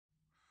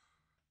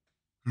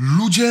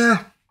Ludzie,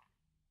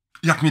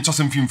 jak mnie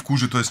czasem film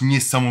wkurzy, to jest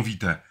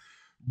niesamowite.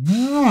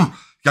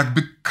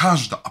 Jakby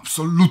każda,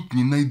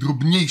 absolutnie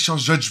najdrobniejsza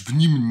rzecz w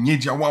nim nie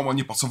działała,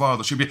 nie pasowała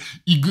do siebie,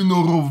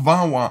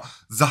 ignorowała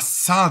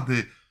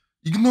zasady,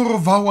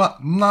 ignorowała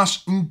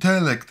nasz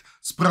intelekt,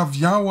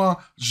 sprawiała,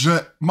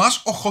 że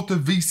masz ochotę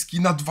wyjść z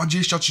kina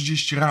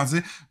 20-30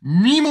 razy,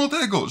 mimo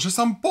tego, że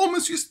sam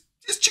pomysł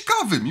jest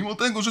ciekawy, mimo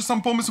tego, że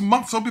sam pomysł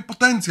ma w sobie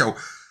potencjał,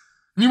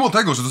 mimo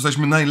tego, że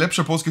dostaliśmy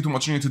najlepsze polskie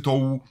tłumaczenie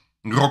tytułu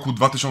roku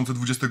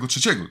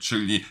 2023,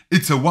 czyli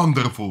It's a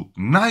Wonderful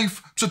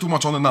Knife,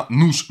 przetłumaczone na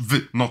Nóż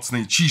w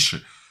nocnej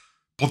ciszy.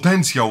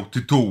 Potencjał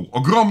tytułu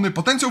ogromny,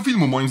 potencjał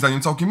filmu moim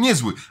zdaniem całkiem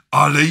niezły,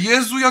 ale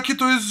Jezu, jakie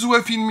to jest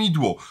złe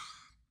filmidło.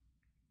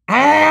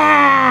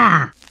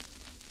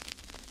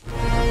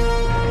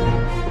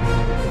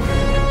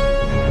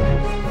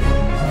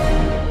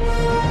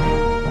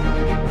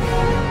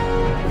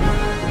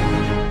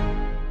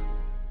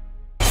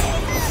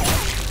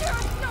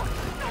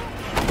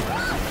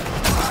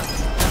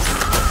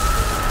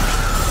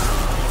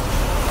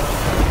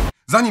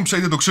 Zanim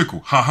przejdę do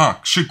krzyku,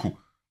 krzyku,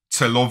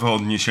 celowe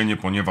odniesienie,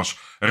 ponieważ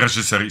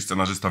reżyser i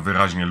scenarzysta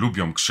wyraźnie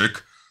lubią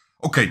krzyk.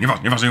 Okej,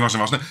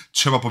 nieważne.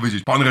 Trzeba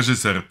powiedzieć, pan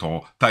reżyser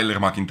to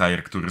Tyler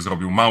McIntyre, który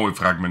zrobił mały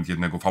fragment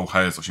jednego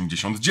VHS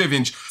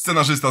 89.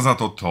 Scenarzysta za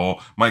to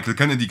Michael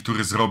Kennedy,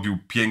 który zrobił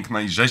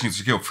Piękna i rzeźnia, coś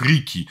takiego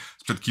Freaky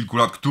sprzed kilku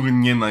lat, który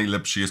nie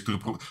najlepszy jest,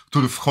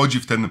 który wchodzi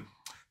w ten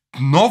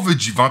nowy,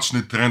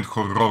 dziwaczny trend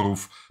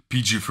horrorów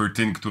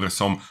PG-13, które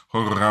są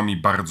horrorami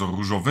bardzo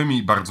różowymi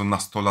i bardzo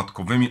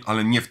nastolatkowymi,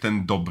 ale nie w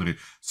ten dobry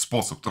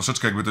sposób.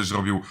 Troszeczkę jakby też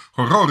zrobił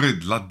horrory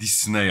dla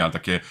Disneya,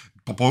 takie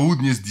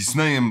popołudnie z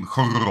Disneyem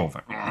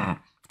horrorowe.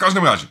 W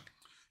każdym razie,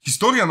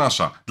 historia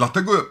nasza,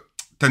 dlatego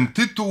ten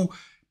tytuł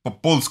po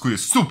polsku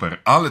jest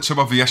super, ale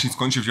trzeba wyjaśnić,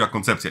 skąd się wzięła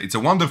koncepcja. It's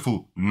a Wonderful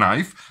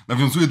Knife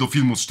nawiązuje do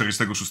filmu z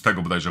 46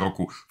 bodajże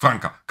roku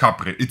Franka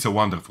Capry It's a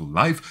Wonderful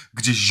Life,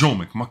 gdzie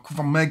ziomek ma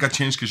mega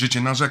ciężkie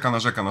życie,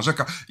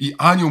 narzeka i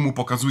anioł mu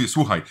pokazuje,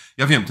 słuchaj,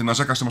 ja wiem, ty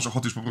narzekasz, ty masz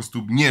ochotę już po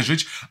prostu nie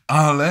żyć,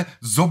 ale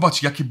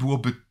zobacz, jakie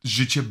byłoby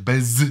życie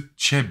bez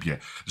ciebie.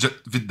 Że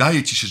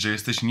wydaje ci się, że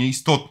jesteś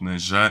nieistotny,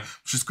 że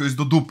wszystko jest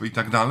do dupy i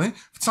tak dalej.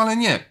 Wcale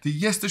nie. Ty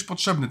jesteś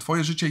potrzebny,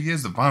 twoje życie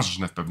jest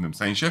ważne w pewnym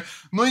sensie.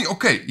 No i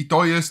okej, i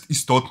to jest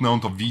istotne, on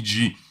to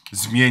widzi,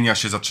 zmienia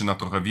się, zaczyna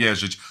trochę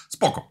wierzyć.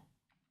 Spoko.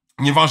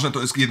 Nieważne,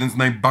 to jest jeden z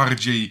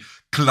najbardziej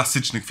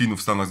klasycznych filmów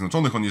w Stanach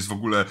Zjednoczonych. On jest w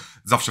ogóle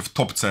zawsze w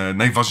topce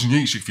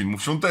najważniejszych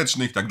filmów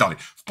świątecznych i tak dalej.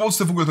 W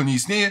Polsce w ogóle to nie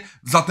istnieje,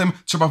 zatem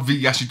trzeba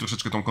wyjaśnić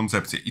troszeczkę tą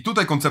koncepcję. I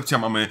tutaj koncepcja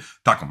mamy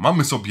taką.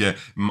 Mamy sobie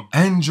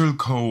Angel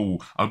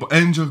Cove albo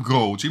Angel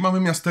Grove, czyli mamy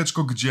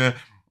miasteczko, gdzie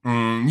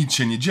nic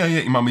się nie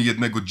dzieje i mamy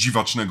jednego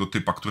dziwacznego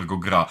typa, którego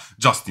gra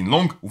Justin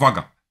Long.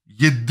 Uwaga,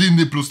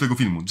 jedyny plus tego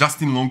filmu.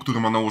 Justin Long, który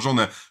ma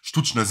nałożone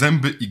sztuczne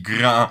zęby i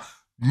gra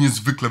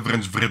niezwykle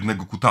wręcz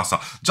wrednego kutasa.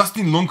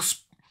 Justin Long,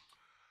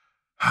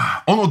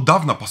 on od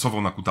dawna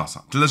pasował na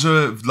kutasa. Tyle,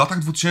 że w latach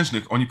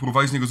 2000 oni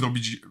próbowali z niego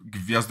zrobić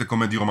gwiazdę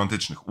komedii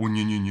romantycznych.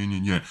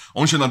 Nie.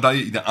 On się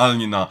nadaje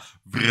idealnie na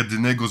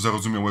wrednego,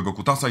 zarozumiałego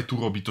kutasa i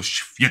tu robi to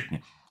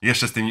świetnie.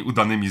 Jeszcze z tymi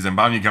udanymi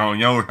zębami,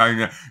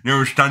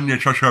 nieustannie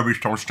coś robi z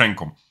tą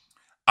szczęką.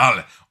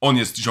 Ale on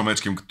jest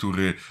ziomeczkiem,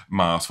 który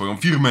ma swoją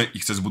firmę i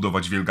chce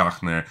zbudować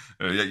wielgachne,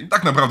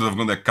 tak naprawdę to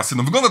wygląda jak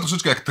kasyno. Wygląda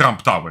troszeczkę jak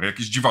Trump Tower,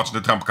 jakieś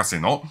dziwaczne Trump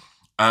Casino.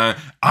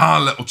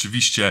 Ale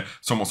oczywiście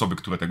są osoby,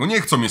 które tego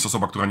nie chcą. Jest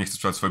osoba, która nie chce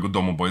sprzedać swojego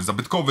domu, bo jest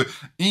zabytkowy.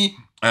 I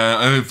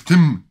w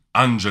tym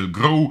Angel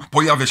Grove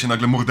pojawia się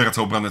nagle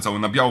morderca ubrany cały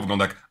na biało,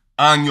 wygląda jak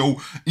anioł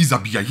i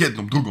zabija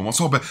jedną, drugą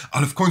osobę,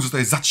 ale w końcu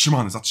zostaje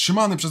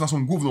zatrzymany przez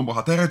naszą główną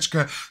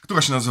bohatereczkę,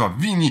 która się nazywa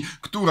Winnie,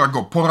 która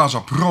go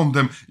poraża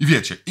prądem i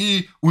wiecie,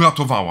 i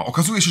uratowała.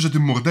 Okazuje się, że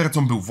tym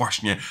mordercą był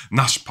właśnie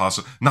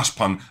nasz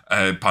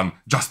pan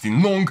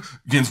Justin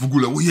Long, więc w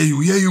ogóle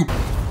ojeju.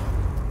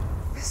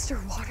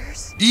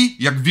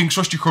 I jak w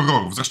większości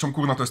horrorów, zresztą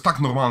kurna to jest tak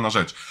normalna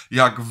rzecz,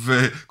 jak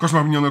w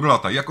Koszmar minionego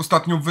lata, jak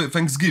ostatnio w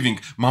Thanksgiving,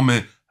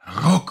 mamy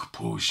rok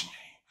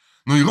później.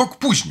 No i rok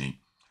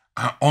później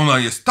a ona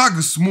jest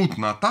tak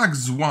smutna, tak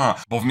zła,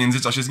 bo w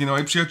międzyczasie zginęła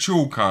jej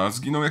przyjaciółka,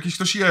 zginął jakiś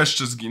ktoś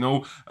jeszcze,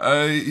 zginął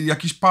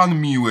jakiś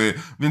pan miły,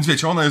 więc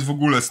wiecie, ona jest w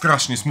ogóle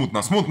strasznie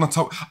smutna,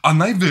 a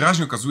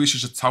najwyraźniej okazuje się,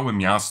 że całe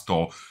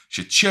miasto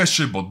się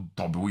cieszy, bo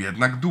to był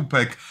jednak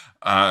dupek,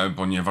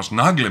 ponieważ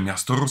nagle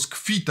miasto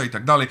rozkwita i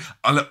tak dalej,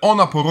 ale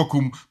ona po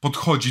roku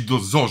podchodzi do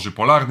zorzy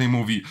polarnej i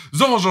mówi: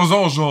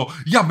 Zorzo,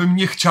 ja bym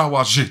nie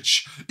chciała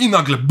żyć. I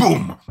nagle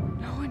BUM!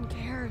 No one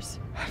cares.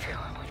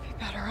 Everyone would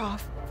be better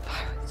off if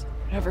I was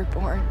never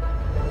born.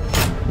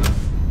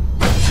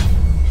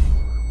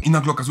 I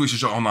nagle okazuje się,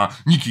 że ona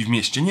nikt w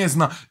mieście nie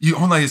zna i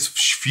ona jest w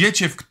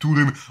świecie, w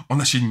którym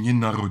ona się nie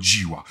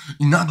narodziła.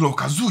 I nagle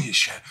okazuje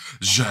się,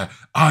 że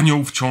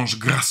anioł wciąż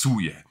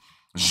grasuje.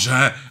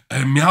 że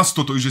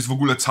miasto to już jest w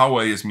ogóle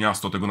całe jest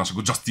miasto tego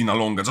naszego Justina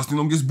Longa. Justin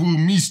Long jest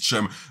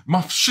burmistrzem,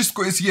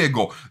 wszystko jest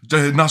jego.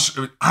 Nasz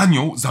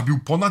anioł zabił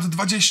ponad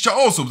 20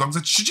 osób, tam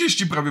ze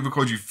 30 prawie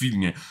wychodzi w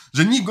filmie,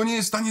 że nikt go nie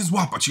jest w stanie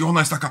złapać i ona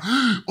jest taka,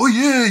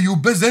 ojeju,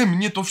 beze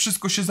mnie to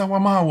wszystko się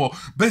załamało,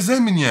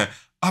 beze mnie.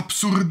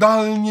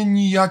 Absurdalnie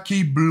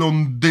nijakiej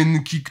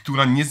blondynki,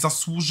 która nie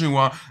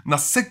zasłużyła na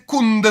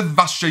sekundę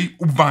waszej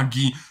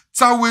uwagi.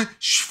 Cały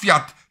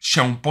świat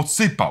się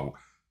posypał.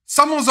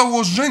 Samo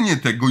założenie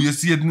tego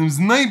jest jednym z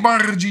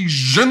najbardziej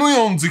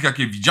żenujących,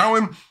 jakie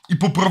widziałem i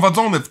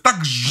poprowadzone w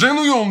tak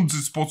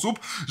żenujący sposób,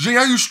 że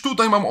ja już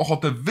tutaj mam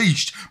ochotę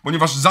wyjść,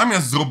 ponieważ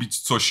zamiast zrobić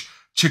coś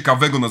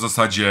ciekawego na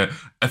zasadzie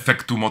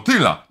efektu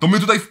motyla, to my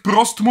tutaj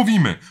wprost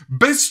mówimy: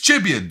 bez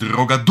ciebie,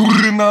 droga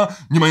durna,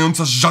 nie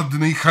mająca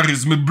żadnej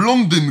charyzmy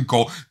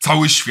blondynko,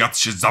 cały świat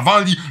się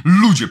zawali,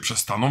 ludzie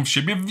przestaną w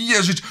siebie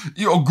wierzyć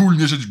i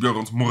ogólnie rzecz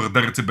biorąc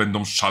mordercy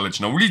będą szaleć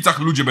na ulicach,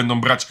 ludzie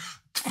będą brać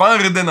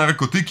twarde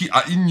narkotyki, a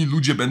inni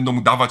ludzie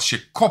będą dawać się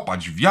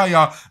kopać w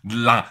jaja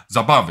dla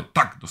zabawy.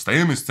 Tak,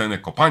 dostajemy scenę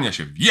kopania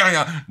się w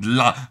jaja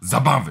dla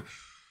zabawy.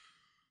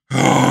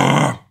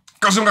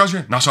 W każdym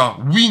razie nasza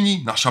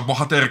Winnie, nasza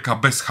bohaterka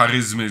bez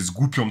charyzmy, z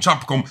głupią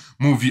czapką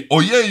mówi: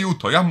 ojeju,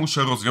 to ja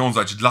muszę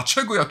rozwiązać,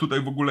 dlaczego ja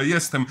tutaj w ogóle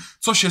jestem,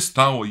 co się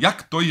stało,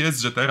 jak to jest,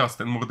 że teraz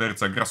ten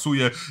morderca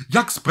grasuje,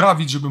 jak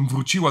sprawić, żebym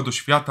wróciła do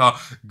świata,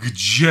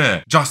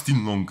 gdzie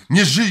Justin Long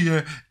nie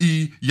żyje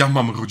i ja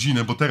mam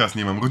rodzinę, bo teraz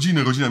nie mam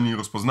rodziny, rodzina mnie nie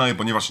rozpoznaje,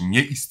 ponieważ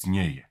nie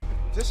istnieje.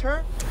 Is this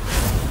her?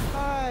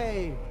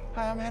 Hi,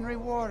 I'm Henry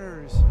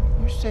Waters.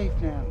 You're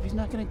safe now. He's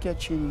not gonna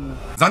get you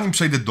anymore. Zanim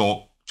przejdę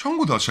do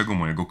ciągu dalszego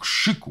mojego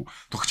krzyku,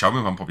 to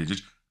chciałbym wam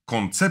powiedzieć,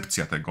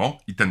 koncepcja tego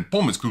i ten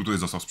pomysł, który tutaj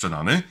został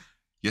sprzedany,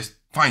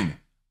 jest fajny.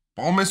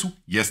 Pomysł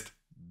jest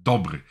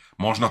dobry.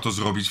 Można to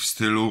zrobić w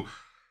stylu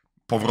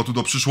Powrotu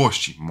do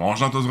przyszłości.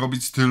 Można to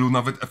zrobić w stylu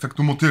nawet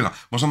efektu motyla.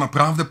 Można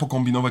naprawdę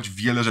pokombinować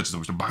wiele rzeczy.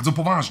 Zrobić to bardzo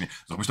poważnie,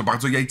 zrobić to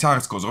bardzo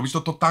jajcarsko, zrobić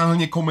to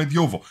totalnie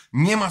komediowo.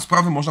 Nie ma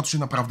sprawy, można tu się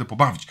naprawdę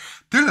pobawić.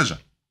 Tyle, że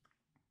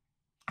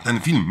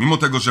ten film, mimo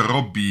tego, że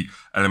robi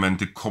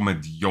elementy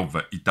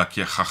komediowe i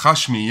takie haha,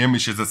 śmiejemy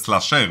się ze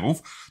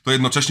slasherów, to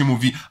jednocześnie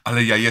mówi: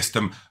 ale ja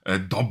jestem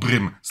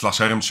dobrym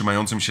slasherem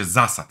trzymającym się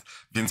zasad.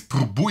 Więc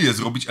próbuje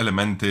zrobić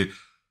elementy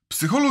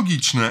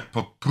psychologiczne,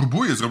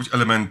 próbuje zrobić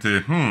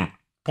elementy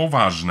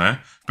poważne.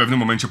 W pewnym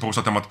momencie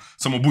porusza temat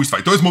samobójstwa.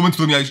 I to jest moment, w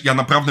którym ja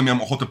naprawdę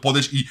miałem ochotę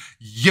podejść i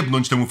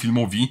jebnąć temu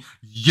filmowi,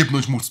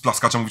 jebnąć mu z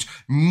plaskacza, mówić: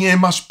 nie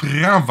masz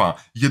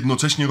prawa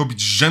jednocześnie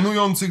robić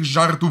żenujących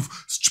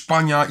żartów,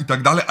 szczpania i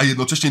tak dalej, a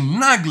jednocześnie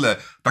nagle,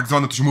 tak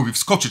zwane to się mówi,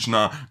 wskoczyć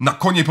na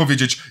konie i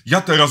powiedzieć: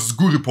 ja teraz z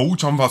góry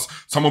pouczam was,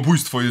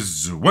 samobójstwo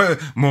jest złe,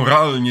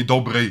 moralnie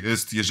dobre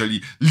jest,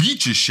 jeżeli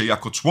liczysz się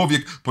jako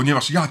człowiek,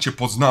 ponieważ ja cię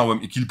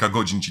poznałem i kilka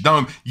godzin ci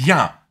dałem,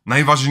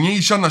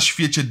 najważniejsza na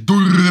świecie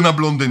durna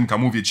blondynka,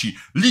 mówię ci,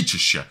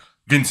 liczysz się,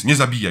 więc nie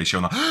zabijaj się.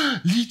 Ona: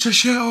 liczę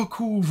się, o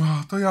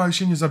kurwa, to ja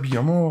się nie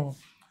zabijam, o.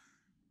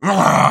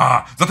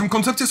 Zatem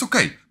koncepcja jest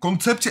okej.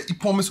 Koncepcja i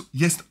pomysł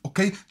jest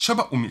okej.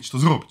 Trzeba umieć to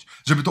zrobić.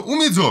 Żeby to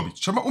umieć zrobić,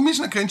 trzeba umieć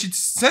nakręcić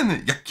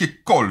sceny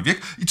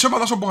jakiekolwiek i trzeba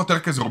naszą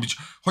bohaterkę zrobić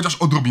chociaż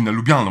odrobinę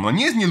lubialną. Ona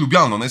nie jest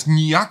nielubialna, ona jest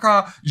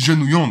nijaka i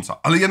żenująca,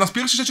 ale jedna z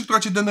pierwszych rzeczy, która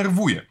cię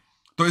denerwuje,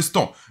 to jest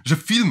to, że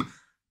film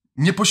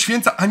nie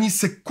poświęca ani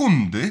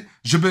sekundy,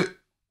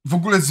 żeby w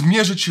ogóle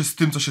zmierzyć się z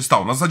tym, co się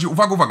stało. Na zasadzie,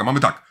 uwaga, mamy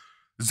tak.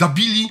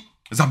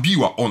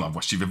 Zabiła ona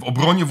właściwie w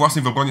obronie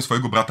własnej, w obronie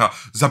swojego brata,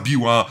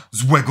 zabiła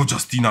złego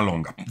Justina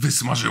Longa.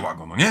 Wysmażyła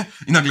go, no nie?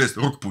 I nagle jest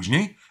rok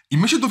później i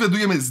my się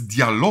dowiadujemy z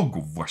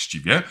dialogów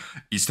właściwie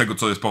i z tego,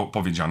 co jest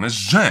powiedziane,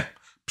 że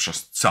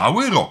przez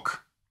cały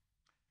rok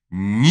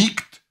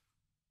nikt,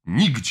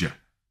 nigdzie,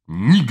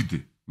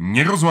 nigdy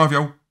nie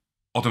rozmawiał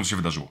o tym, co się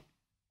wydarzyło.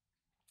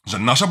 Że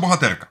nasza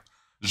bohaterka,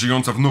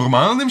 żyjąca w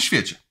normalnym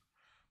świecie,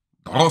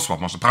 dorosła,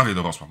 może prawie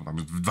dorosła, tam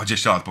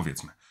 20 lat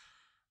powiedzmy,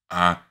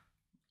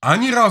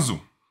 ani razu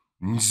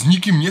z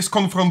nikim nie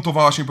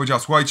skonfrontowała się i powiedziała: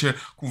 słuchajcie,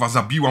 kurwa,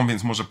 zabiłam,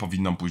 więc może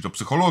powinnam pójść do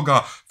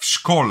psychologa. W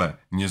szkole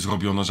nie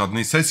zrobiono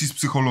żadnej sesji z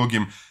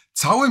psychologiem.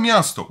 Całe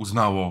miasto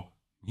uznało: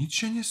 nic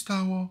się nie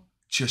stało,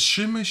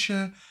 cieszymy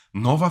się,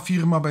 nowa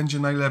firma będzie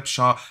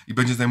najlepsza i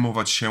będzie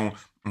zajmować się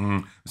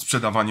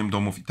sprzedawaniem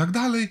domów i tak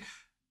dalej.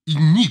 I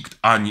nikt,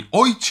 ani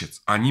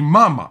ojciec, ani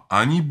mama,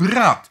 ani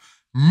brat,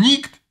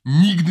 nikt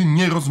nigdy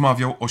nie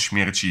rozmawiał o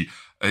śmierci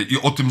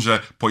i o tym,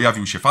 że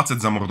pojawił się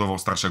facet, zamordował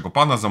starszego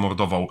pana,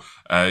 zamordował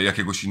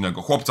jakiegoś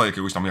innego chłopca,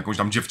 jakąś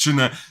tam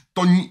dziewczynę.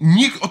 To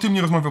nikt o tym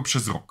nie rozmawiał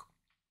przez rok.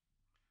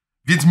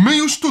 Więc my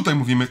już tutaj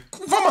mówimy: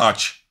 kurwa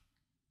mać,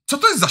 co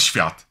to jest za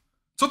świat?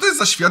 Co to jest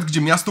za świat,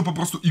 gdzie miasto po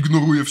prostu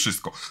ignoruje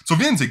wszystko? Co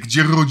więcej,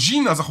 gdzie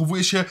rodzina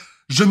zachowuje się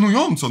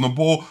żenująco, no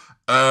bo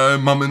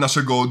mamy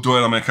naszego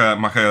Joela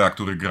Machera,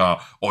 który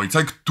gra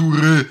ojca,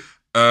 który,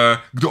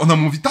 gdy ona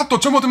mówi: tato,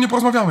 czemu o tym nie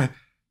porozmawiamy?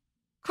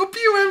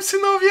 Kupiłem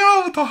synowi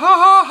auto,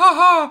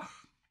 ha.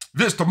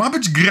 Wiesz, to ma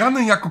być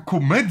grane jako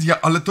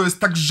komedia, ale to jest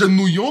tak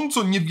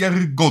żenująco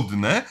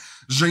niewiarygodne,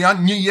 że ja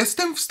nie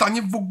jestem w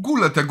stanie w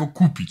ogóle tego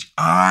kupić.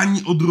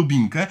 Ani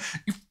odrobinkę.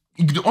 I w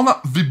I gdy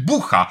ona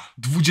wybucha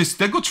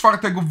 24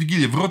 w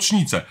Wigilię, w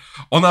rocznicę,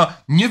 ona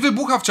nie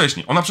wybucha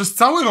wcześniej, ona przez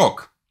cały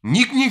rok,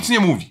 nikt nic nie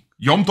mówi,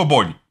 ją to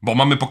boli, bo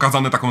mamy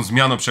pokazane taką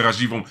zmianę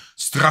przeraźliwą,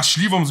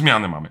 straszliwą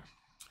zmianę mamy.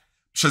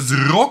 Przez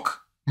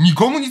rok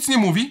nikomu nic nie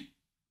mówi,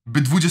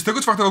 by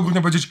 24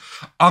 grudnia powiedzieć,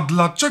 a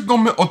dlaczego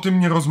my o tym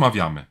nie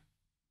rozmawiamy?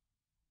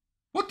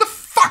 What the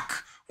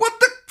fuck? What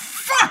the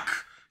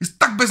fuck? Jest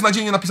tak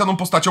beznadziejnie napisaną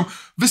postacią.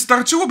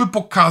 Wystarczyłoby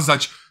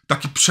pokazać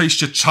takie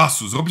przejście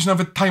czasu, zrobić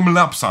nawet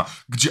timelapsa,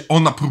 gdzie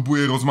ona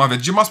próbuje rozmawiać,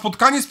 gdzie ma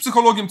spotkanie z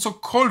psychologiem,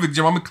 cokolwiek,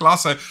 gdzie mamy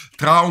klasę,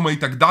 traumę i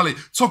tak dalej,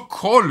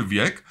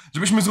 cokolwiek,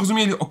 żebyśmy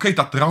zrozumieli, okej,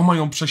 ta trauma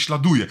ją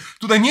prześladuje.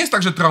 Tutaj nie jest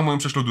tak, że trauma ją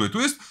prześladuje,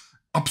 tu jest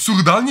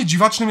absurdalnie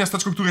dziwaczne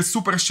miasteczko, które jest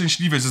super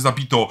szczęśliwe, że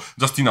zabito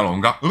Justina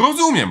Longa.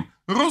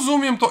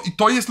 Rozumiem to i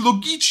to jest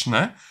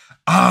logiczne,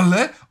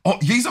 ale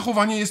jej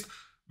zachowanie jest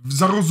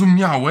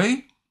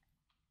zarozumiałej,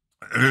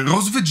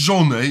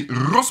 rozwydrzonej,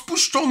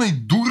 rozpuszczonej,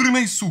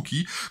 durnej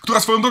suki, która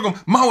swoją drogą,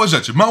 małe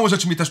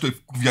rzeczy mnie też tutaj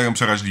wkuwiają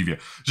przeraźliwie.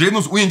 Że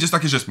jedno z ujęć jest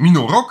takie, że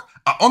minął rok,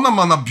 a ona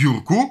ma na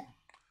biurku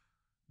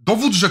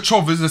dowód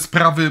rzeczowy ze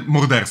sprawy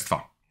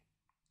morderstwa.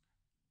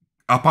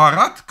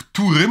 Aparat,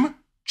 którym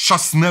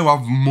trzasnęła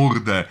w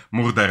mordę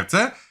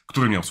mordercę,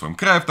 który miał swoją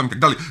krew, tam i tak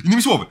dalej.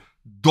 Innymi słowy,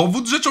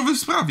 dowód rzeczowy w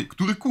sprawie,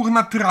 który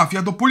kurna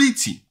trafia do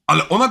policji.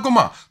 Ale ona go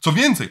ma. Co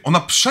więcej, ona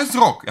przez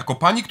rok, jako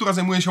pani, która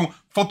zajmuje się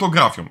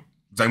fotografią,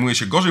 zajmuje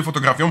się gorzej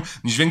fotografią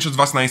niż większość z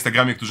was na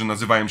Instagramie, którzy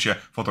nazywają się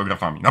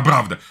fotografami.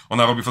 Naprawdę.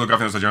 Ona robi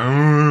fotografię na zasadzie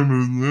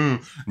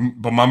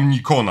bo mam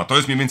Nikona. To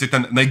jest mniej więcej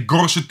ten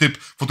najgorszy typ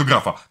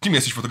fotografa. Kim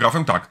jesteś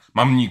fotografem? Tak.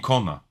 Mam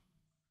Nikona.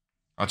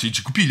 A czyli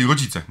ci kupili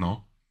rodzice?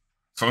 No.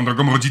 Swoją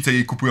drogą rodzice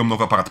jej kupują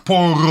nowy aparat.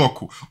 Po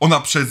roku. Ona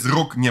przez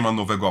rok nie ma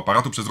nowego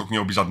aparatu, przez rok nie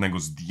robi żadnego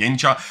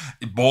zdjęcia,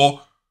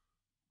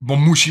 bo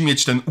musi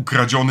mieć ten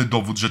ukradziony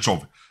dowód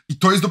rzeczowy. I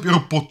to jest dopiero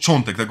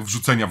początek tego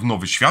wrzucenia w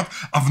nowy świat,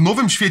 a w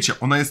nowym świecie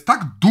ona jest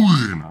tak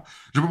durna,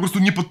 że po prostu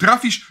nie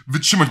potrafisz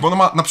wytrzymać, bo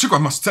ona na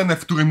przykład ma scenę,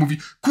 w której mówi,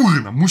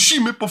 kurna,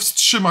 musimy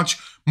powstrzymać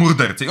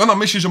mordercę. I ona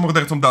myśli, że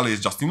mordercą dalej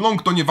jest Justin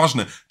Long, to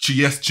nieważne, czy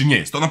jest, czy nie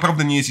jest. To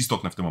naprawdę nie jest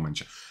istotne w tym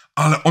momencie.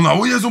 Ale ona,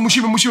 o Jezu,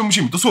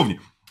 musimy, dosłownie.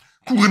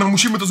 Kurna,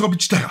 musimy to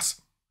zrobić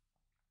teraz.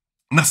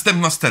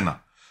 Następna scena.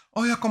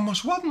 O, jaką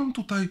masz ładną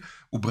tutaj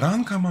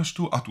ubranka masz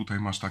tu, a tutaj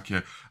masz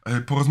takie...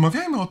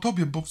 porozmawiajmy o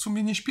tobie, bo w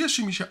sumie nie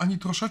śpieszy mi się ani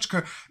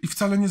troszeczkę i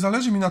wcale nie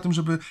zależy mi na tym,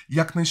 żeby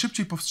jak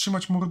najszybciej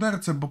powstrzymać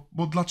mordercę,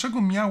 bo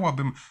dlaczego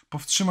miałabym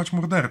powstrzymać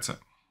mordercę?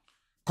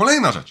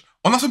 Kolejna rzecz.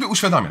 Ona sobie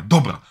uświadamia,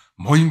 dobra,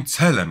 moim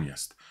celem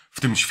jest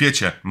w tym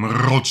świecie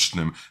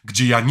mrocznym,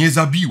 gdzie ja nie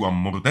zabiłam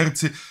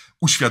mordercy,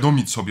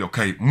 uświadomić sobie,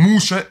 okej,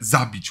 muszę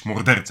zabić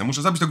mordercę,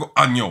 muszę zabić tego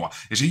anioła.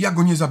 Jeżeli ja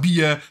go nie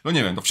zabiję, no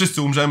nie wiem, to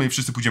wszyscy umrzemy i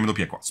wszyscy pójdziemy do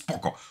piekła.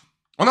 Spoko.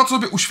 Ona to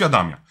sobie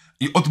uświadamia.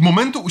 I od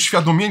momentu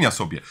uświadomienia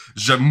sobie,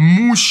 że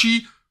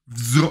musi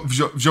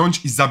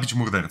wziąć i zabić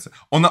mordercę,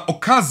 ona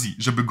okazji,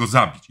 żeby go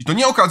zabić, i to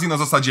nie okazji na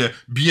zasadzie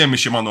bijemy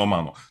się mano a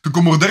mano,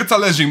 tylko morderca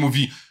leży i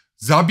mówi,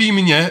 zabij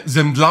mnie,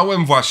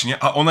 zemdlałem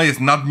właśnie, a ona jest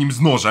nad nim z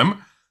nożem.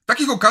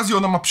 Takich okazji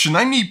ona ma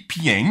przynajmniej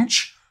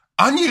 5,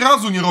 ani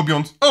razu nie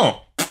robiąc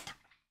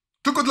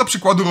tylko dla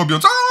przykładu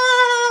robiąc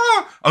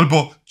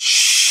albo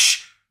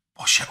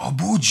bo się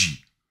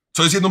obudzi.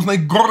 Co jest jedną z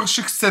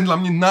najgorszych scen, dla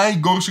mnie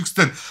najgorszych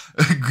scen,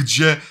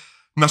 gdzie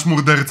nasz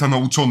morderca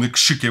nauczony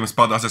krzykiem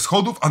spada ze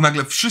schodów, a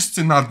nagle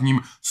wszyscy nad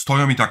nim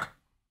stoją i tak,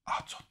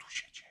 a co tu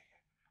się dzieje?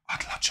 A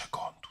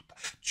dlaczego on tutaj?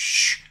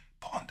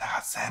 Bo on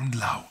teraz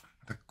zemdlał.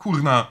 Tak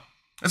kurna.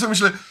 Ja sobie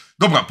myślę,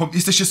 dobra,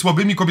 jesteście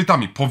słabymi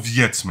kobietami,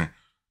 powiedzmy.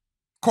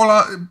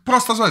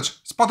 Prosta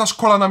rzecz, spadasz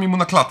kolanami mu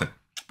na klatę.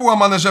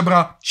 Połamane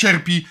żebra,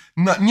 cierpi,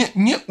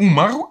 nie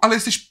umarł, ale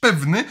jesteś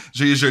pewny,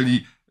 że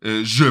jeżeli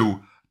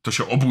żył, to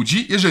się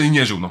obudzi, jeżeli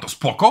nie żył, no to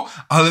spoko,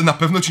 ale na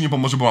pewno ci nie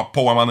pomoże, bo ma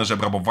połamane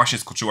żebra, bo właśnie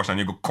skoczyłaś na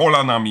niego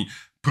kolanami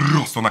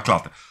prosto na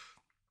klatę.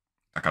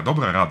 Taka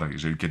dobra rada,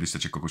 jeżeli kiedyś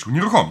chcecie kogoś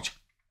unieruchomić.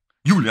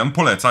 Julian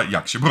poleca,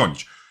 jak się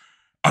bronić.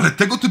 Ale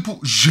tego typu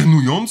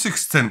żenujących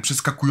scen,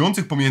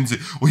 przeskakujących pomiędzy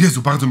o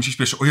Jezu, bardzo mi się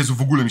śpieszy, o Jezu,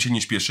 w ogóle mi się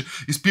nie śpieszy,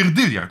 jest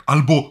pierdyliard.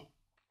 Albo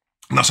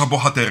nasza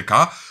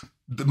bohaterka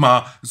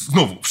ma,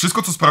 znowu,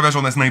 wszystko co sprawia, że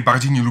ona jest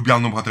najbardziej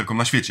nielubianą bohaterką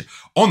na świecie.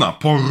 Ona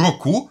po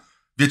roku,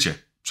 wiecie,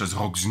 przez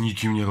rok z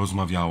nikim nie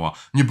rozmawiała,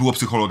 nie było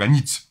psychologa,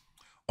 nic.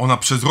 Ona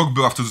przez rok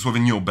była w cudzysłowie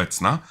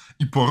nieobecna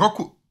i po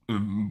roku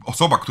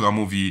osoba, która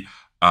mówi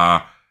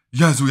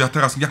Jezu, ja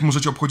teraz, jak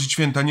możecie obchodzić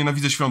święta,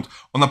 nienawidzę świąt.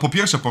 Ona po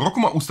pierwsze po roku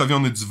ma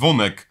ustawiony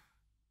dzwonek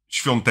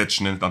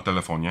świąteczny na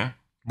telefonie,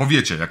 bo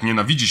wiecie, jak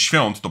nienawidzisz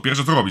świąt, to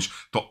pierwsze co robisz,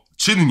 to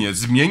czynnie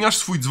zmieniasz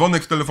swój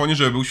dzwonek w telefonie,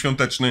 żeby był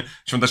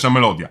świąteczna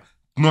melodia.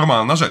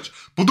 Normalna rzecz.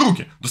 Po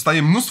drugie,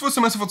 dostaje mnóstwo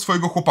SMS-ów od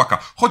swojego chłopaka.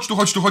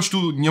 Chodź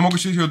tu, nie mogę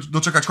się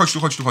doczekać,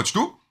 chodź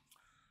tu.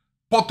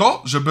 Po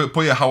to, żeby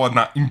pojechała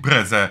na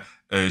imprezę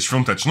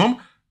świąteczną,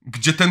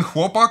 gdzie ten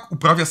chłopak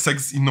uprawia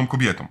seks z inną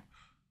kobietą.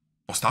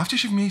 Postawcie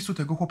się w miejscu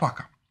tego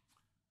chłopaka.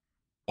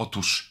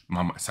 Otóż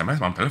mam SMS,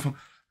 mam telefon,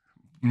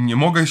 nie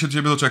mogę się do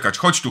ciebie doczekać.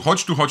 Chodź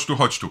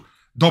tu.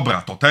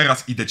 Dobra, to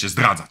teraz idę cię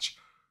zdradzać.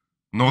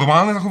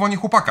 Normalne zachowanie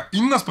chłopaka.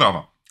 Inna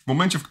sprawa. W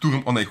momencie, w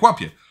którym ona ich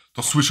łapie,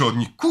 to słyszę od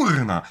nich,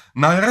 kurna,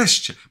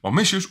 nareszcie, bo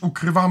my się już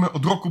ukrywamy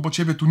od roku, bo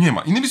ciebie tu nie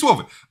ma. Innymi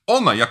słowy,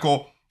 ona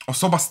jako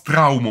osoba z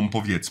traumą,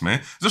 powiedzmy,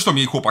 zresztą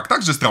jej chłopak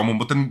także z traumą,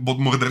 bo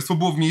morderstwo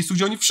było w miejscu,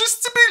 gdzie oni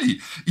wszyscy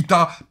byli. I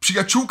ta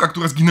przyjaciółka,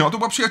 która zginęła, to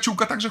była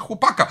przyjaciółka także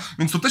chłopaka,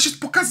 więc to też jest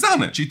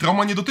pokazane. Czyli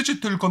trauma nie dotyczy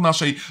tylko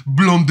naszej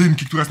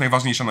blondynki, która jest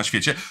najważniejsza na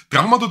świecie.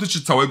 Trauma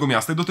dotyczy całego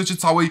miasta i dotyczy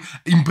całej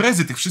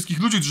imprezy, tych wszystkich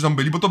ludzi, którzy tam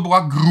byli, bo to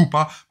była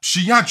grupa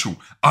przyjaciół.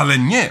 Ale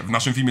nie, w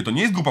naszym filmie to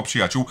nie jest grupa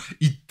przyjaciół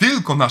i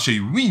tylko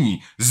naszej Winnie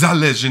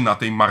zależy na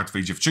tej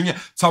martwej dziewczynie.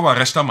 Cała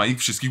reszta ma ich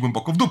wszystkich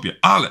głęboko w dupie.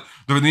 Ale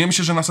dowiadujemy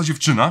się, że nasza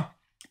dziewczyna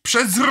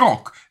przez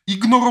rok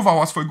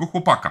ignorowała swojego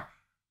chłopaka.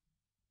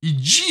 I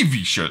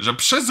dziwi się, że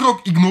przez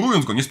rok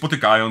ignorując go, nie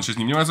spotykając się z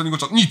nim, nie mając za niego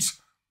czasu,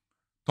 nic,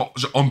 to,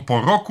 że on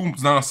po roku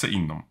znalazł sobie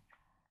inną.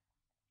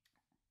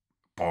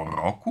 Po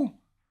roku?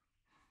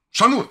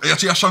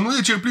 Ja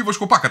szanuję cierpliwość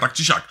chłopaka, tak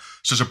czy siak,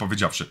 szczerze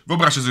powiedziawszy.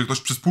 Wyobraźcie sobie,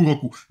 ktoś przez pół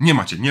roku nie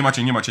macie.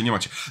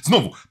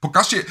 Znowu,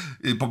 pokażcie,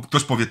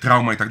 ktoś powie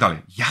trauma i tak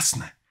dalej.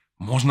 Jasne.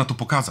 Można to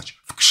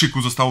pokazać. W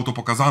Krzyku zostało to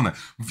pokazane.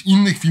 W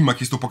innych filmach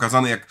jest to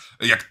pokazane,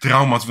 jak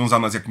trauma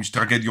związana z jakimś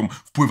tragedią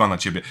wpływa na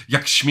ciebie.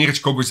 Jak śmierć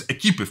kogoś z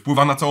ekipy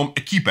wpływa na całą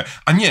ekipę.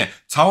 A nie,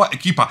 cała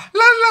ekipa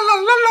la la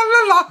la la la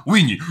la la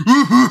Winnie.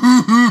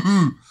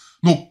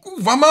 No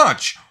kurwa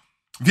mać.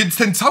 Więc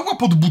cała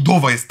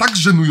podbudowa jest tak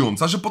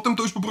żenująca, że potem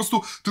to już po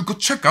prostu tylko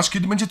czekasz,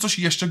 kiedy będzie coś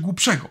jeszcze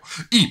głupszego.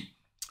 I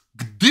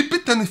gdyby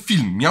ten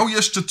film miał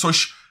jeszcze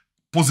coś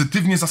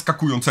pozytywnie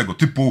zaskakującego,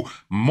 typu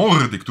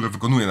mordy, które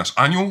wykonuje nasz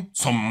anioł,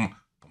 są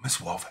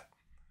pomysłowe.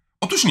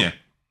 Otóż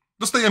nie.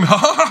 Dostajemy,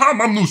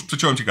 mam nóż,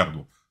 przeciąłem ci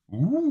gardło.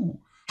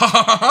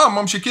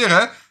 Mam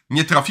siekierę,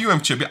 nie trafiłem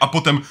w ciebie, a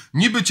potem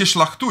niby cię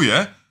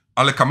szlachtuję,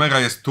 ale kamera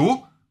jest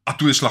tu, a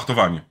tu jest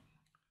szlachtowanie.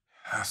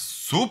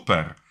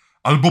 Super.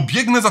 Albo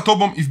biegnę za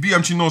tobą i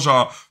wbijam ci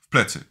noża w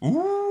plecy.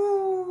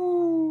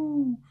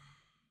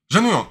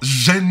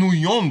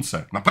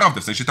 Żenujące.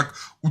 Naprawdę, w sensie tak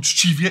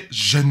uczciwie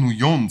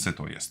żenujące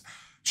to jest.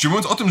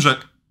 Mówiąc o tym,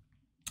 że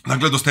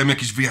nagle dostajemy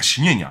jakieś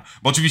wyjaśnienia,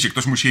 bo oczywiście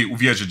ktoś musi jej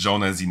uwierzyć, że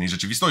ona jest z innej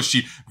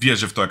rzeczywistości,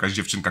 wierzy w to jakaś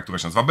dziewczynka, która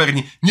się nazywa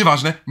Bernie.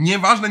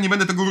 Nieważne, nie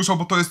będę tego ruszał,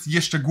 bo to jest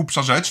jeszcze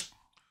głupsza rzecz,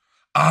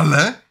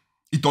 ale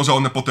i to, że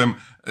one potem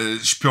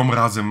śpią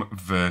razem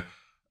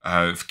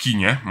w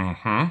kinie.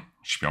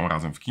 Śpią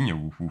razem w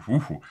kinie.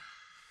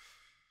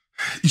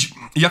 I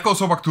jako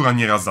osoba, która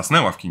nieraz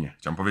zasnęła w kinie,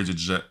 chciałem powiedzieć,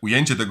 że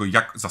ujęcie tego,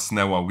 jak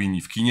zasnęła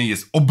Winnie w kinie,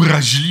 jest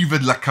obraźliwe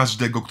dla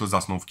każdego, kto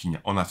zasnął w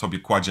kinie. Ona sobie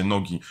kładzie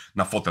nogi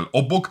na fotel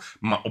obok,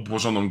 ma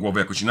obłożoną głowę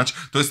jakoś inaczej.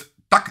 To jest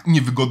tak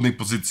niewygodnej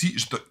pozycji,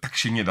 że to tak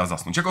się nie da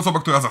zasnąć. Jako osoba,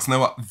 która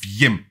zasnęła,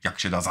 wiem, jak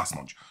się da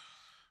zasnąć.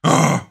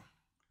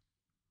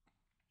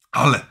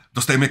 Ale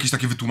dostajemy jakieś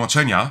takie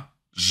wytłumaczenia,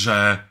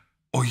 że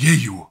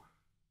ojeju,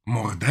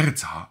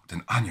 morderca,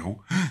 ten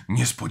anioł,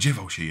 nie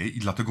spodziewał się jej i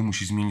dlatego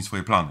musi zmienić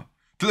swoje plany.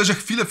 Tyle, że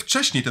chwilę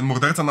wcześniej ten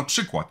morderca na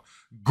przykład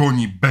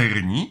goni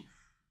Bernie.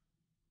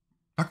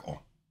 Tak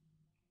o.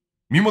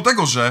 Mimo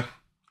tego, że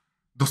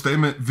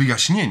dostajemy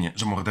wyjaśnienie,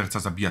 że morderca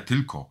zabija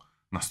tylko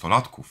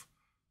nastolatków,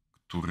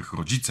 których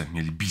rodzice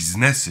mieli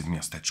biznesy w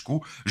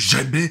miasteczku,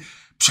 żeby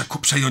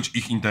przejąć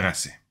ich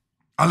interesy.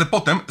 Ale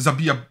potem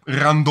zabija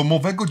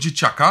randomowego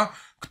dzieciaka,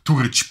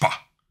 który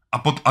ćpa.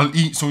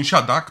 I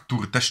sąsiada,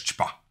 który też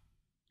ćpa.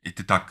 I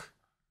ty tak...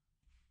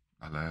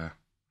 Ale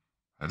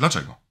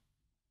dlaczego?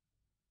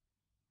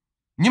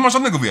 Nie ma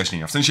żadnego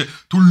wyjaśnienia. W sensie,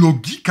 tu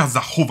logika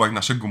zachowań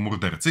naszego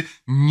mordercy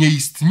nie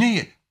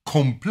istnieje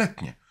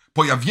kompletnie.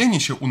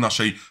 Pojawienie się u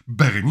naszej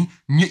Bernie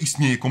nie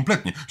istnieje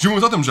kompletnie.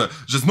 Mówiąc o tym,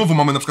 że znowu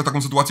mamy na przykład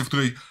taką sytuację,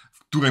 w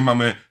której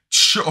mamy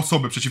 3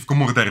 osoby przeciwko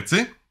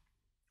mordercy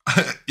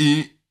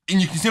i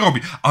nikt nic nie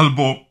robi.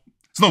 Albo,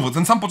 znowu,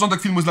 ten sam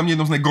początek filmu jest dla mnie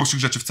jedną z najgorszych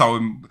rzeczy w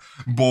całym,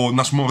 bo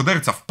nasz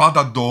morderca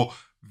wpada do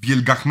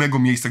wielgachnego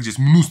miejsca, gdzie jest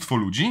mnóstwo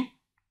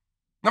ludzi.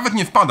 Nawet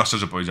nie wpada,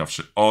 szczerze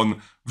powiedziawszy. On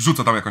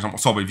wrzuca tam jakąś tam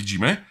osobę,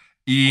 widzimy,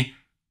 i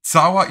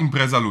cała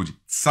impreza ludzi,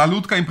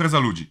 calutka impreza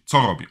ludzi,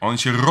 co robi? One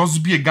się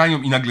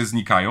rozbiegają i nagle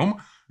znikają.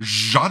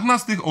 Żadna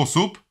z tych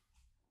osób...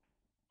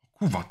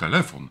 Kuwa,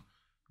 telefon.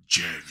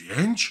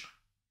 9,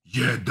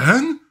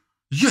 1,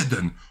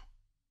 1.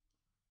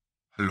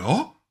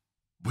 Halo?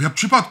 Bo ja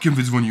przypadkiem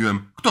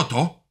wydzwoniłem. Kto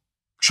to?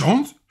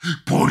 Ksiądz?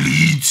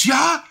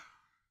 Policja?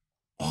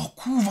 O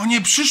kurwa,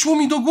 nie przyszło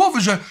mi do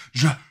głowy,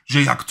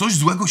 że jak coś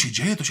złego się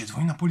dzieje, to się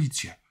dzwoni na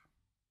policję.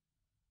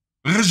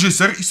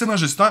 Reżyser i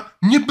scenarzysta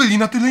nie byli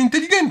na tyle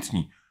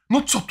inteligentni.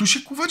 No co tu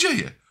się kurwa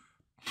dzieje?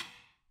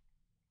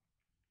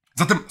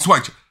 Zatem,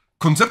 słuchajcie,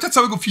 koncepcja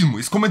całego filmu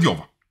jest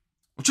komediowa.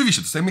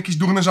 Oczywiście, dostajemy jakieś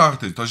durne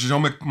żarty. To, że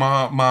ziomek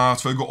ma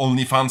swojego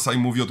OnlyFansa i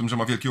mówi o tym, że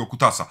ma wielkiego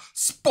kutasa.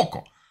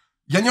 Spoko.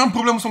 Ja nie mam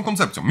problemu z tą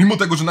koncepcją. Mimo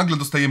tego, że nagle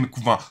dostajemy,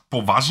 kurwa,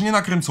 poważnie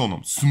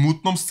nakręconą,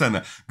 smutną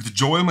scenę, gdy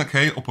Joel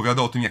McHale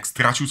opowiada o tym, jak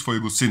stracił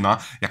swojego syna,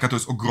 jaka to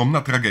jest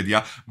ogromna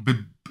tragedia,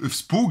 by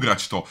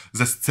współgrać to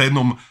ze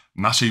sceną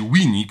naszej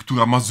Winnie,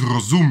 która ma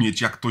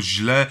zrozumieć, jak to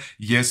źle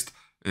jest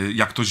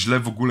jak to źle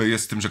w ogóle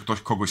jest z tym, że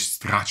ktoś kogoś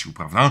stracił,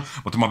 prawda?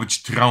 Bo to ma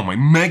być trauma i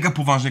mega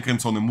poważnie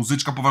kręcony,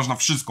 muzyczka poważna,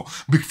 wszystko.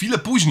 By chwilę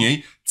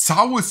później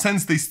cały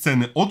sens tej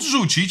sceny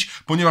odrzucić,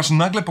 ponieważ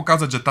nagle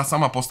pokazać, że ta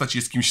sama postać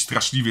jest kimś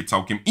straszliwie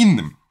całkiem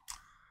innym.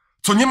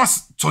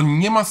 Co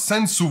nie ma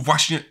sensu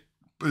właśnie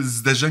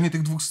zderzenie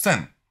tych dwóch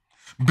scen.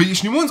 By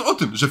już nie mówiąc o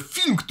tym, że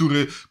film,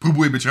 który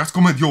próbuje być raz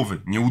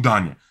komediowy,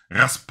 nieudanie,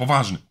 raz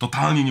poważny,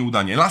 totalnie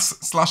nieudanie,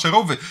 raz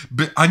slasherowy,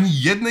 by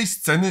ani jednej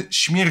sceny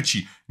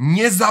śmierci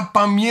nie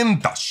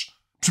zapamiętasz.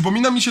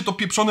 Przypomina mi się to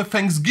pieprzone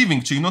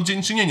Thanksgiving, czyli Noc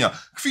Dziękczynienia,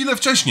 chwilę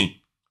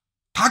wcześniej.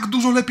 Tak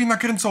dużo lepiej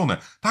nakręcone,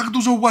 tak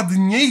dużo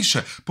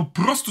ładniejsze, po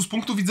prostu z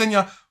punktu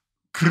widzenia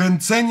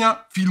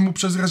kręcenia filmu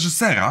przez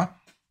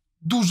reżysera,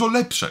 dużo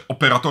lepsze.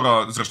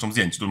 Operatora zresztą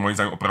zdjęć, to moim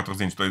zdaniem operator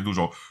zdjęć tutaj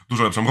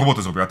dużo lepszą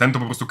robotę zrobił, a ten to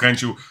po prostu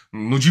kręcił,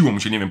 nudziło mu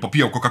się, nie wiem,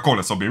 popijał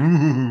Coca-Colę sobie.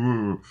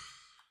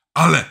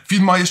 Ale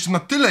film ma jeszcze na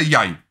tyle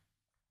jaj,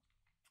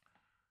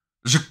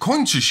 że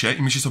kończy się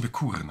i myśli sobie,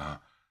 kurna,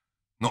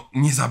 no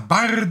nie za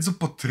bardzo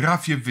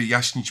potrafię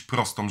wyjaśnić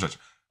prostą rzecz.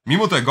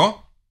 Mimo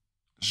tego,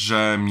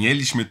 że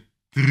mieliśmy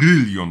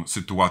trylion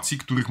sytuacji,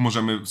 których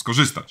możemy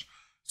skorzystać.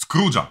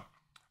 Scrooge'a,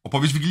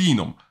 opowieść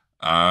wigilijną,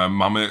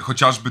 mamy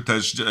chociażby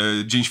też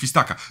Dzień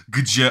Świstaka,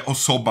 gdzie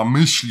osoba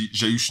myśli,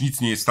 że już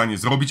nic nie jest w stanie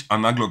zrobić, a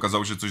nagle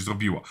okazało się, że coś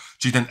zrobiła.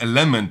 Czyli ten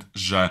element,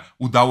 że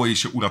udało jej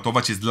się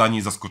uratować, jest dla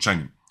niej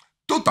zaskoczeniem.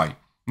 Tutaj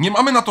nie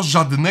mamy na to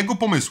żadnego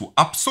pomysłu,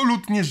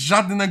 absolutnie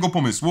żadnego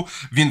pomysłu,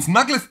 więc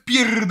nagle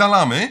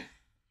wpierdalamy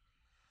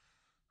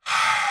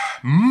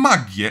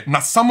magię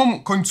na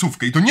samą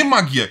końcówkę. I to nie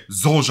magię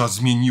Zorza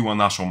zmieniła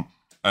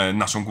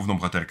naszą główną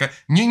bohaterkę.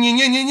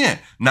 Nie.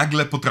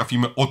 Nagle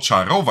potrafimy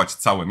oczarować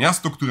całe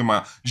miasto, które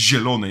ma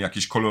zielone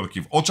jakieś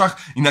kolorki w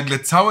oczach i nagle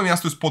całe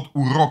miasto jest pod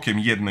urokiem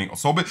jednej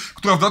osoby,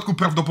 która w dodatku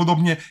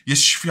prawdopodobnie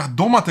jest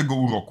świadoma tego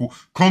uroku,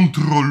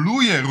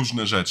 kontroluje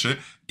różne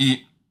rzeczy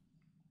i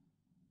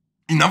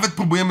nawet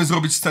próbujemy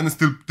zrobić sceny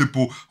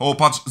typu o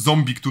patrz,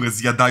 zombie, które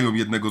zjadają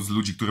jednego z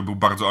ludzi, który był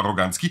bardzo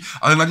arogancki,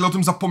 ale nagle o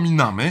tym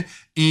zapominamy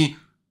i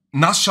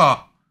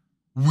nasza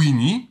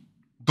Winnie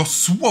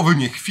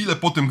dosłownie chwilę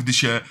po tym, gdy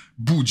się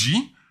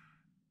budzi,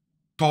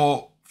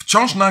 to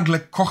wciąż nagle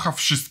kocha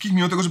wszystkich,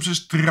 mimo tego, że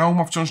przecież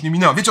trauma wciąż nie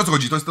minęła. Wiecie o co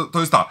chodzi? To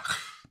jest tak.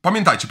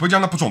 Pamiętajcie,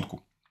 powiedziałem na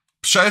początku.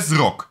 Przez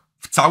rok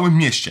w całym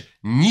mieście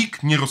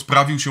nikt nie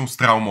rozprawił się z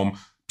traumą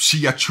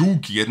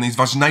przyjaciółki, jednej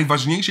z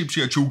najważniejszej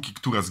przyjaciółki,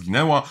 która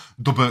zginęła,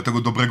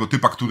 tego dobrego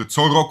typa, który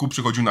co roku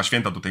przychodził na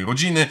święta do tej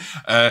rodziny,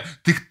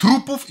 tych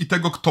trupów i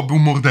tego, kto był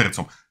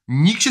mordercą.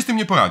 Nikt się z tym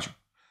nie poradził.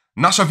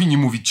 Nasza Winnie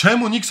mówi,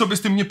 czemu nikt sobie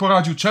z tym nie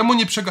poradził, czemu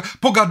nie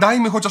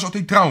pogadajmy chociaż o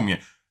tej traumie.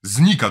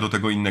 Znika do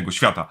tego innego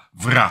świata,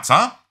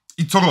 wraca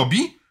i co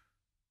robi?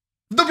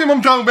 W dupie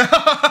mam traumę,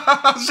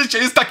 życie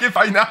jest takie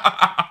fajne.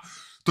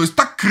 To jest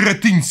tak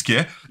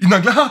kretyńskie i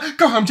nagle,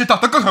 kocham cię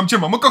tato, kocham cię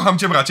mamo, kocham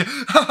cię bracie.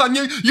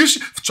 Nie, już,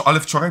 ale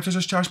wczoraj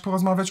przecież chciałaś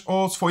porozmawiać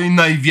o swojej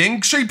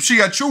największej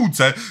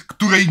przyjaciółce,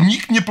 której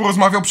nikt nie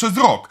porozmawiał przez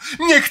rok.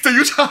 Nie chcę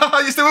już,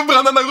 jestem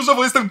ubrana na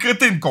różowo, jestem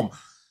kretynką.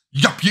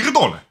 Ja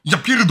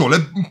pierdolę,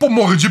 po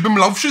mordzie bym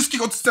lał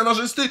wszystkich od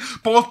scenarzysty,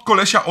 po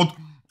kolesia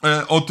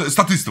od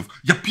statystów.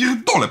 Ja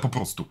pierdolę po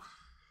prostu.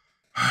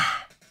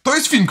 To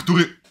jest film,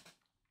 który...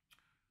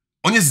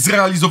 On jest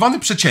zrealizowany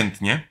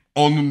przeciętnie,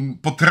 on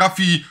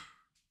potrafi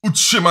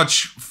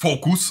utrzymać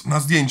fokus na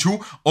zdjęciu,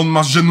 on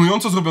ma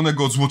żenująco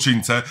zrobionego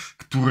złoczyńcę,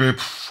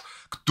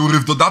 który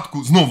w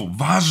dodatku, znowu,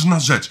 ważna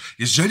rzecz,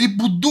 jeżeli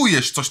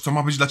budujesz coś, co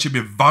ma być dla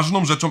ciebie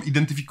ważną rzeczą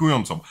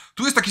identyfikującą,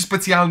 tu jest taki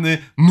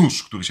specjalny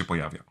nóż, który się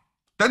pojawia.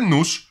 Ten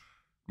nóż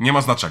nie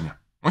ma znaczenia.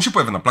 On się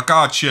pojawia na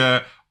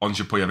plakacie, on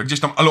się pojawia gdzieś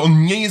tam, ale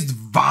on nie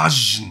jest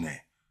ważny.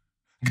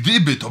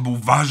 Gdyby to był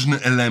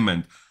ważny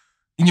element.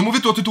 I nie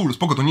mówię tu o tytule,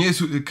 spoko, to nie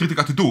jest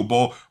krytyka tytułu,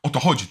 bo o to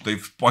chodzi.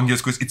 Tutaj po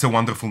angielsku jest It's a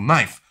Wonderful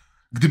Knife.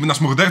 Gdyby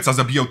nasz morderca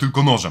zabijał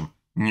tylko nożem.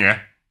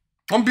 Nie.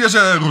 On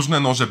bierze różne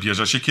noże,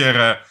 bierze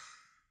siekierę.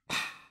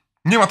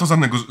 Nie ma to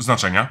żadnego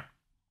znaczenia.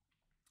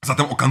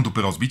 Zatem okan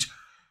dupy rozbić.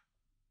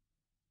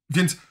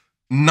 Więc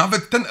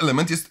nawet ten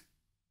element jest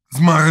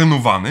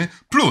zmarnowany.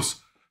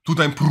 Plus,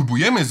 tutaj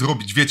próbujemy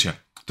zrobić, wiecie,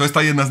 to jest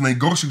ta jedna z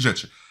najgorszych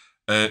rzeczy.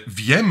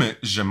 Wiemy,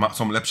 że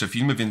są lepsze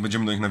filmy, więc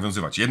będziemy do nich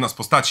nawiązywać. Jedna z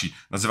postaci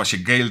nazywa się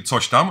Gale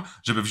coś tam,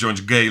 żeby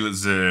wziąć Gale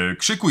z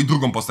Krzyku i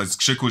drugą postać z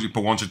Krzyku i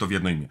połączyć to w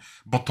jedno imię.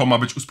 Bo to ma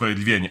być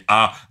usprawiedliwienie.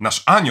 A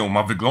nasz anioł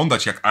ma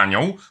wyglądać jak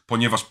anioł,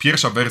 ponieważ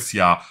pierwsza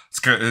wersja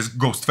z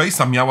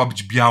Ghostface'a miała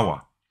być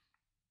biała.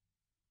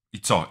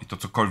 I co? I to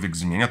cokolwiek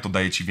zmienia, to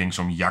daje ci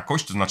większą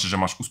jakość? To znaczy, że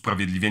masz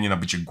usprawiedliwienie na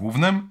bycie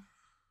głównym?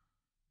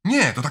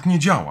 Nie, to tak nie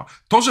działa.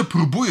 To, że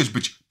próbujesz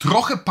być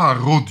trochę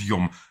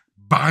parodią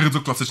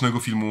bardzo klasycznego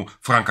filmu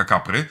Franka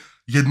Capry,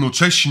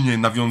 jednocześnie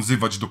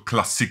nawiązywać do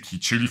klasyki,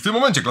 czyli w tym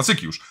momencie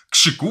klasyki już,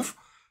 Krzyków,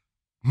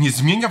 nie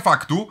zmienia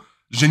faktu,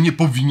 że nie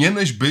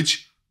powinieneś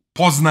być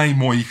Poznaj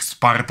moich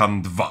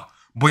Spartan 2.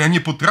 Bo ja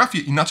nie potrafię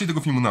inaczej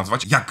tego filmu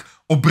nazwać, jak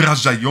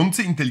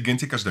obrażający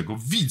inteligencję każdego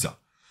widza.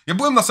 Ja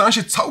byłem na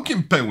seansie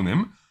całkiem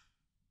pełnym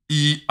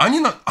I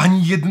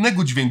ani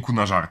jednego dźwięku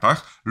na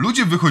żartach.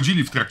 Ludzie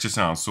wychodzili w trakcie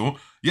seansu.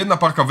 Jedna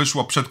parka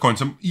wyszła przed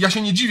końcem. I ja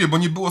się nie dziwię, bo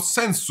nie było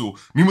sensu.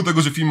 Mimo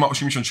tego, że film ma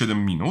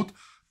 87 minut.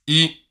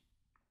 I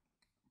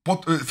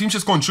film się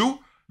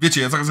skończył.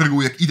 Wiecie, ja zaraz z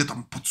reguły jak idę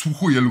tam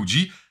podsłuchuję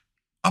ludzi.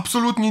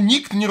 Absolutnie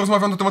nikt nie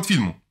rozmawiał na temat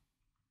filmu.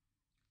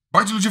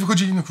 Bardziej ludzie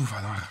wychodzili, no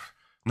kurwa,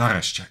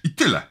 nareszcie. I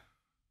tyle.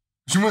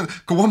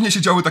 Koło mnie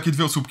siedziały takie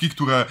dwie osóbki,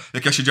 które,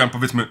 jak ja siedziałem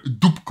powiedzmy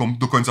dupką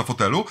do końca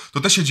fotelu, to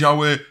te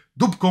siedziały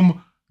dupką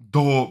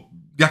do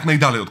jak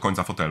najdalej od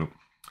końca fotelu.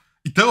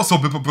 I te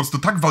osoby po prostu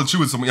tak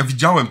walczyły ze sobą, ja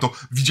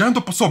widziałem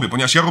to po sobie,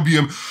 ponieważ ja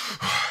robiłem...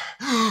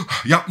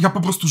 Ja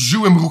po prostu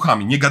żyłem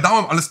ruchami, nie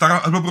gadałem,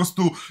 ale po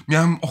prostu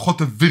miałem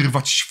ochotę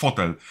wyrwać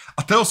fotel.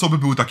 A te osoby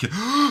były takie...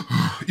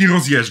 I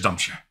rozjeżdżam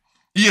się.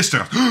 I jeszcze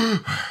raz...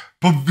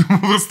 Po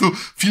prostu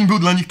film był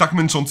dla nich tak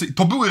męczący i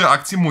to były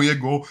reakcje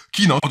mojego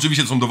kina.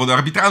 Oczywiście to są dowody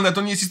arbitralne,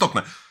 to nie jest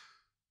istotne.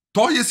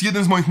 To jest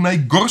jeden z moich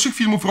najgorszych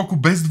filmów roku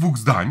bez dwóch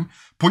zdań,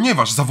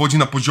 ponieważ zawodzi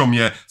na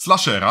poziomie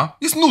slashera,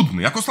 jest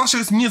nudny. Jako slasher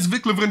jest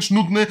niezwykle wręcz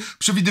nudny,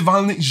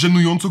 przewidywalny i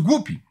żenująco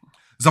głupi.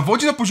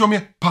 Zawodzi na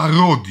poziomie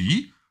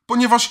parodii,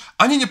 ponieważ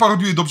ani nie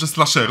parodiuje dobrze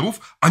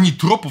slasherów, ani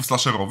tropów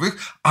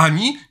slasherowych,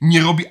 ani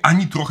nie robi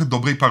ani trochę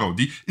dobrej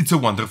parodii It's a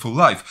Wonderful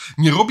Life.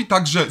 Nie robi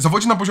także,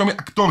 zawodzi na poziomie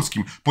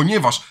aktorskim,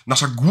 ponieważ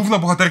nasza główna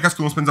bohaterka, z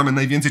którą spędzamy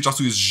najwięcej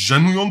czasu, jest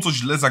żenująco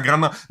źle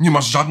zagrana, nie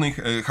ma żadnej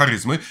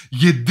charyzmy.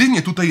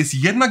 Jedynie tutaj jest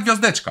jedna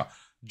gwiazdeczka.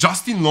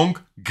 Justin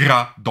Long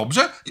gra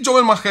dobrze i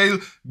Joel McHale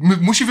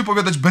musi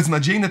wypowiadać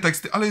beznadziejne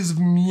teksty, ale jest w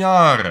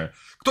miarę.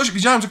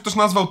 Widziałem, że ktoś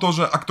nazwał to,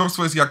 że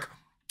aktorstwo jest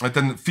jak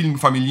ten film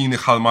familijny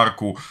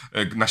Hallmarku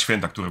na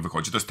święta, który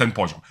wychodzi. To jest ten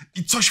poziom.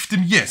 I coś w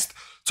tym jest.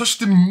 Coś w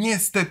tym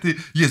niestety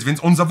jest.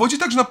 Więc on zawodzi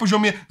także na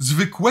poziomie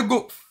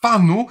zwykłego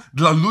fanu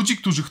dla ludzi,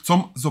 którzy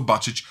chcą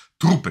zobaczyć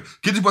trupy.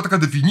 Kiedyś była taka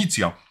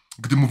definicja,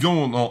 gdy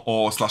mówiono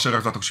o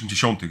slasherach z lat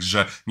 80.,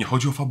 że nie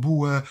chodzi o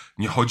fabułę,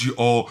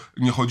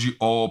 nie chodzi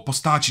o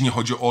postaci, nie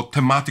chodzi o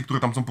tematy, które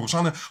tam są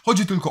poruszane.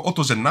 Chodzi tylko o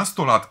to, że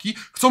nastolatki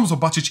chcą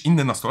zobaczyć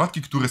inne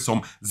nastolatki, które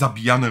są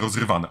zabijane,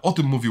 rozrywane. O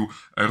tym mówił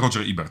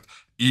Roger Ebert.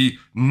 I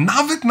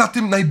nawet na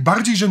tym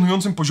najbardziej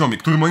żenującym poziomie,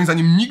 który moim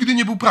zdaniem nigdy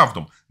nie był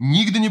prawdą,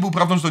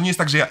 że to nie jest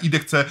tak, że ja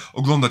chcę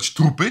oglądać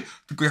trupy,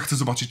 tylko ja chcę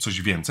zobaczyć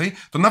coś więcej,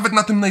 to nawet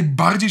na tym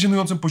najbardziej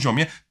żenującym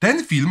poziomie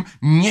ten film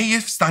nie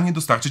jest w stanie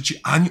dostarczyć ci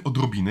ani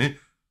odrobiny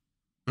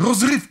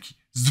rozrywki.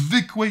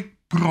 Zwykłej,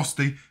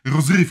 prostej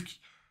rozrywki.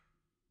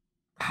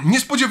 Nie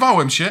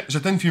spodziewałem się,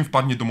 że ten film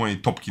wpadnie do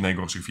mojej topki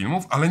najgorszych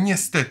filmów, ale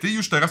niestety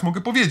już teraz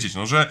mogę powiedzieć,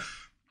 że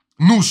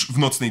nóż w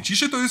nocnej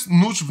ciszy to jest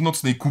nóż w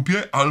nocnej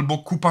kupie albo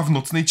kupa w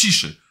nocnej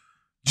ciszy.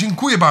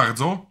 Dziękuję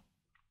bardzo.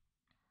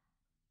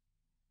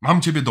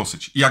 Mam ciebie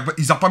dosyć.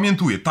 I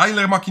zapamiętuję.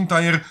 Tyler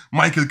McIntyre,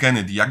 Michael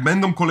Kennedy. Jak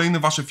będą kolejne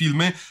wasze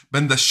filmy,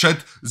 będę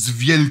szedł z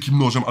wielkim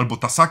nożem albo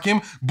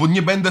tasakiem, bo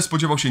nie będę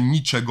spodziewał się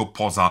niczego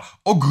poza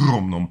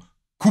ogromną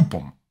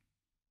kupą.